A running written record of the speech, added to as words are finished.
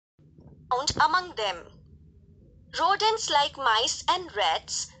found among them. Rodents like mice and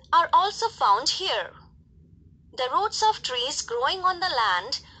rats are also found here. The roots of trees growing on the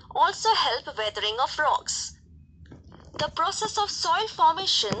land also help weathering of rocks. The process of soil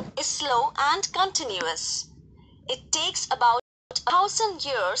formation is slow and continuous. It takes about 1,000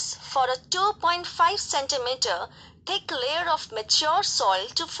 years for a 2.5 centimeter thick layer of mature soil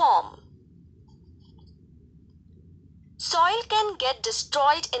to form. Soil can get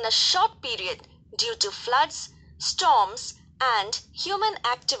destroyed in a short period due to floods, storms, and human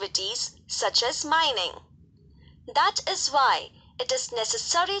activities such as mining. That is why it is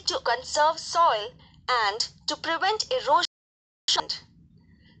necessary to conserve soil and to prevent erosion.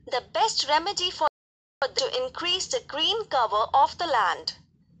 The best remedy for to increase the green cover of the land.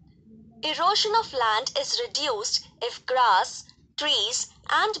 Erosion of land is reduced if grass, trees,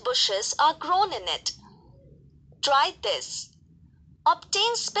 and bushes are grown in it. Try this.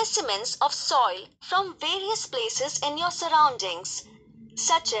 Obtain specimens of soil from various places in your surroundings,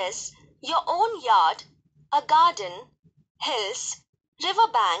 such as your own yard, a garden, hills,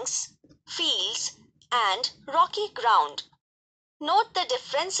 riverbanks, fields, and rocky ground. Note the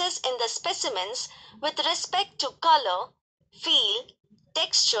differences in the specimens with respect to color, feel,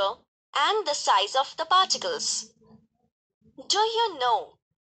 texture, and the size of the particles. Do you know?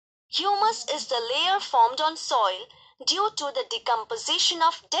 Humus is the layer formed on soil due to the decomposition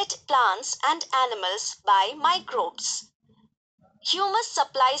of dead plants and animals by microbes. Humus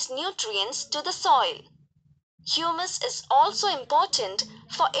supplies nutrients to the soil. Humus is also important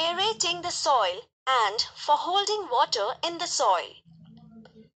for aerating the soil and for holding water in the soil.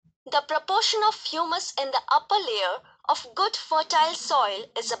 The proportion of humus in the upper layer of good fertile soil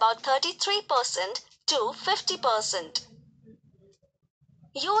is about 33% to 50%.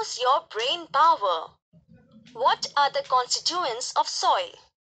 Use your brain power. What are the constituents of soil?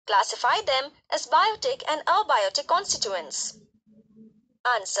 Classify them as biotic and abiotic constituents.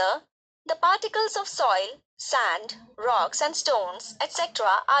 Answer. The particles of soil, sand, rocks and stones,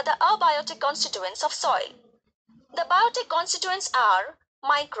 etc. are the abiotic constituents of soil. The biotic constituents are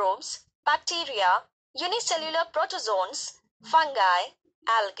microbes, bacteria, unicellular protozoans, fungi,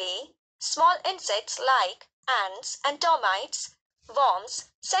 algae, small insects like ants and termites, worms,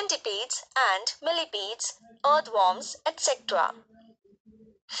 centipedes and millipedes, earthworms, etc.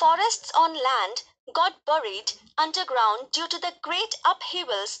 Forests on land got buried underground due to the great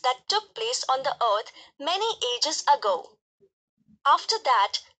upheavals that took place on the earth many ages ago. After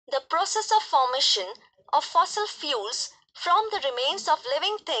that, the process of formation of fossil fuels from the remains of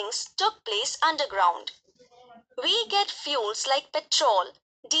living things took place underground. We get fuels like petrol,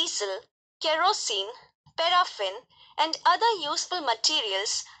 diesel, kerosene, paraffin, and other useful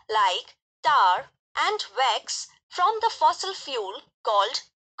materials like tar and wax from the fossil fuel called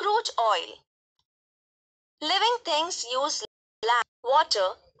crude oil. Living things use land,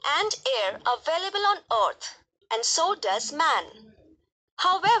 water, and air available on earth, and so does man.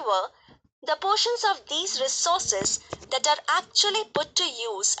 However, the portions of these resources that are actually put to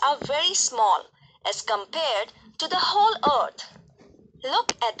use are very small as compared to the whole earth.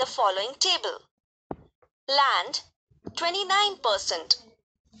 Look at the following table. Land 29%,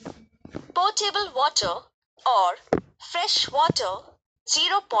 potable water or fresh water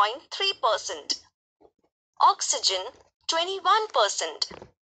 0.3%, oxygen 21%.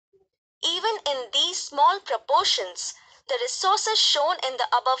 Even in these small proportions, the resources shown in the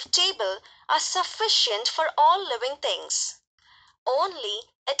above table are sufficient for all living things. Only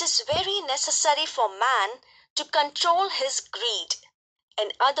it is very necessary for man to control his greed.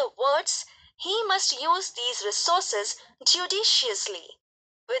 In other words, he must use these resources judiciously,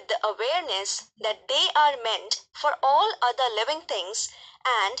 with the awareness that they are meant for all other living things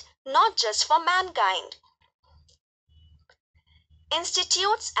and not just for mankind.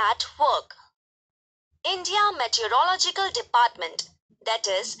 Institutes at work. India Meteorological Department, that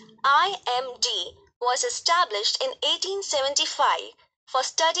is IMD, was established in 1875 for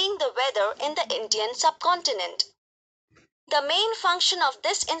studying the weather in the Indian subcontinent. The main function of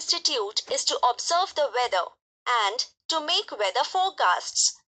this institute is to observe the weather and to make weather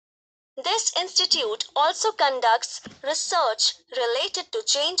forecasts. This institute also conducts research related to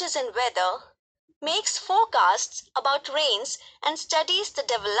changes in weather, makes forecasts about rains, and studies the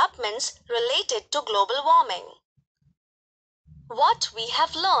developments related to global warming. What we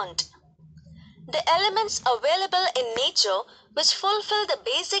have learned. The elements available in nature which fulfill the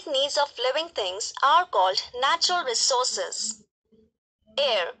basic needs of living things are called natural resources.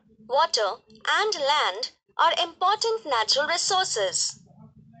 Air, water, and land are important natural resources.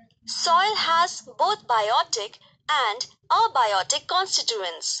 Soil has both biotic and abiotic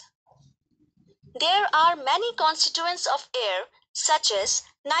constituents. There are many constituents of air, such as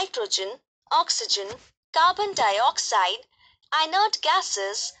nitrogen, oxygen, carbon dioxide, inert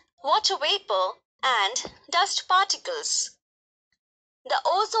gases, water vapor, and dust particles. The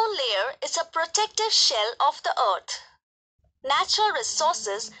ozone layer is a protective shell of the earth. Natural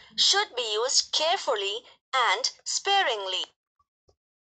resources should be used carefully and sparingly.